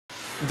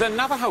The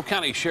Navajo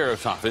County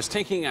Sheriff's Office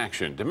taking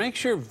action to make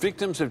sure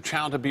victims of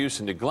child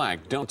abuse and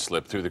neglect don't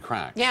slip through the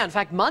cracks. Yeah, in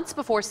fact, months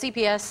before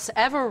CPS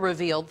ever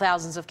revealed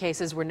thousands of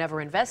cases were never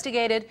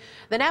investigated,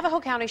 the Navajo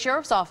County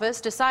Sheriff's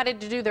Office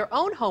decided to do their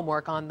own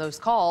homework on those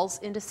calls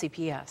into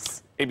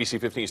CPS. ABC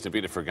 15's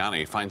Navita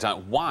Fergani finds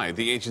out why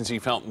the agency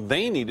felt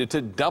they needed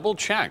to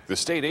double-check the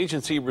state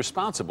agency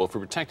responsible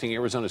for protecting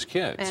Arizona's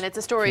kids. And it's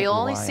a story you'll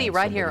only see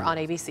right here on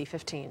ABC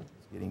 15.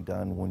 Getting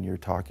done when you're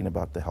talking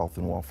about the health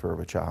and welfare of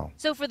a child.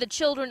 So for the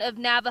children of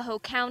Navajo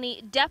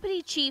County,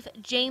 Deputy Chief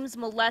James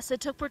Melessa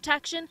took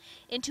protection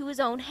into his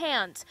own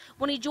hands.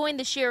 When he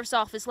joined the sheriff's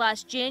office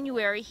last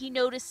January, he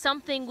noticed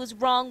something was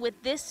wrong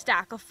with this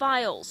stack of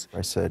files. I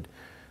said,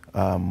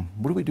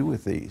 what do we do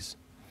with these?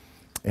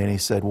 And he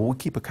said, well, we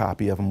keep a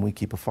copy of them, we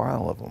keep a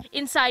file of them.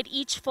 Inside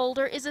each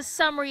folder is a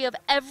summary of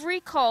every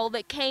call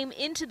that came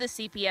into the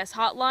CPS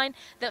hotline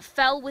that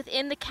fell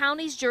within the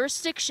county's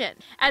jurisdiction.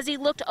 As he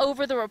looked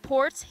over the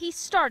reports, he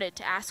started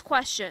to ask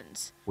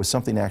questions. Was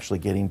something actually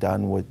getting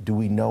done? Do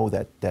we know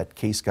that that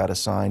case got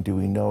assigned? Do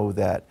we know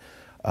that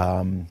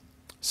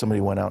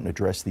somebody went out and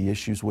addressed the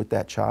issues with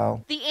that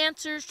child? The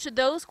answers to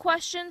those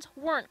questions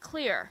weren't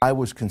clear. I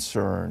was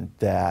concerned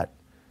that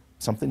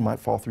something might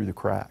fall through the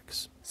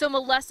cracks. So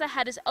Melessa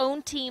had his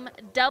own team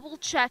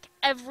double-check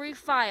every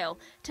file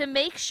to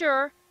make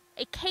sure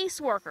a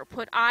caseworker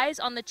put eyes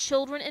on the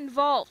children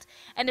involved.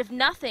 And if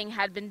nothing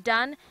had been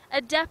done,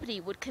 a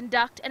deputy would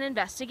conduct an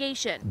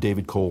investigation.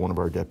 David Cole, one of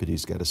our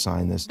deputies, got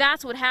assigned this.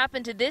 That's what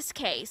happened to this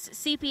case.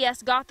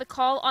 CPS got the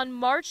call on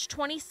March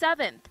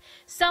 27th.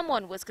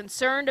 Someone was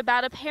concerned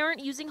about a parent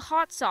using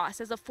hot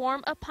sauce as a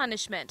form of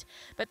punishment.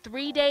 But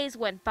 3 days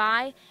went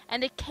by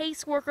and a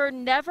caseworker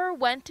never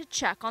went to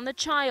check on the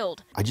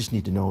child. I just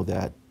need to know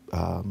that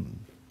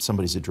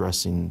somebody's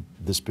addressing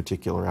this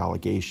particular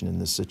allegation in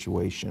this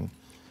situation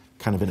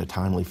kind of in a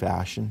timely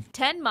fashion.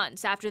 10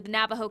 months after the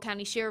Navajo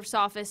County Sheriff's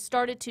Office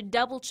started to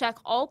double-check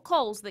all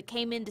calls that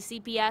came into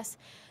CPS,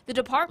 the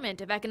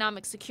Department of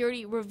Economic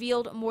Security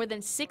revealed more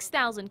than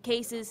 6,000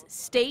 cases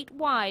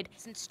statewide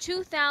since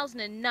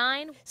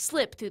 2009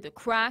 slipped through the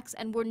cracks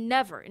and were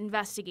never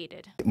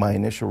investigated. My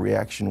initial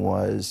reaction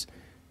was,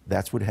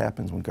 that's what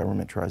happens when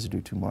government tries to do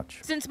too much.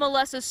 Since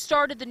Melessa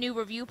started the new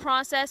review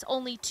process,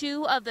 only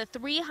 2 of the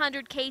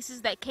 300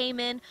 cases that came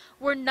in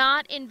were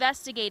not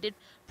investigated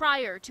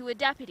prior to a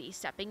deputy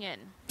stepping in.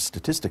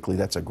 Statistically,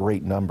 that's a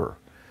great number.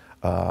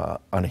 On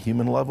a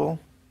human level,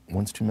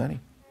 one's too many.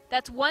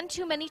 That's one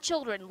too many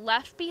children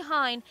left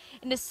behind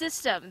in a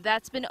system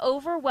that's been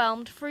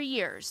overwhelmed for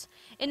years.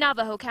 In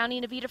Navajo County,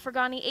 Navita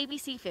Fergani,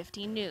 ABC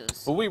 15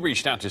 News. Well, we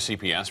reached out to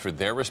CPS for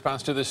their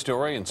response to this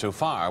story, and so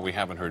far we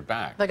haven't heard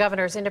back. The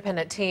governor's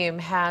independent team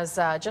has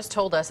just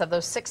told us of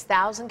those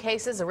 6,000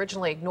 cases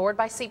originally ignored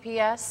by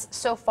CPS,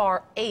 so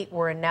far 8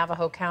 were in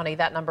Navajo County.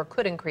 That number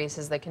could increase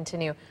as they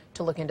continue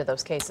to look into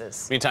those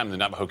cases. Meantime, the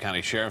Navajo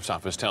County Sheriff's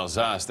Office tells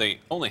us they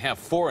only have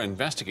 4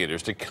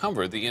 investigators to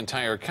cover the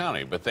entire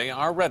county, but they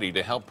are ready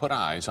to help put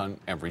eyes on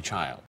every child.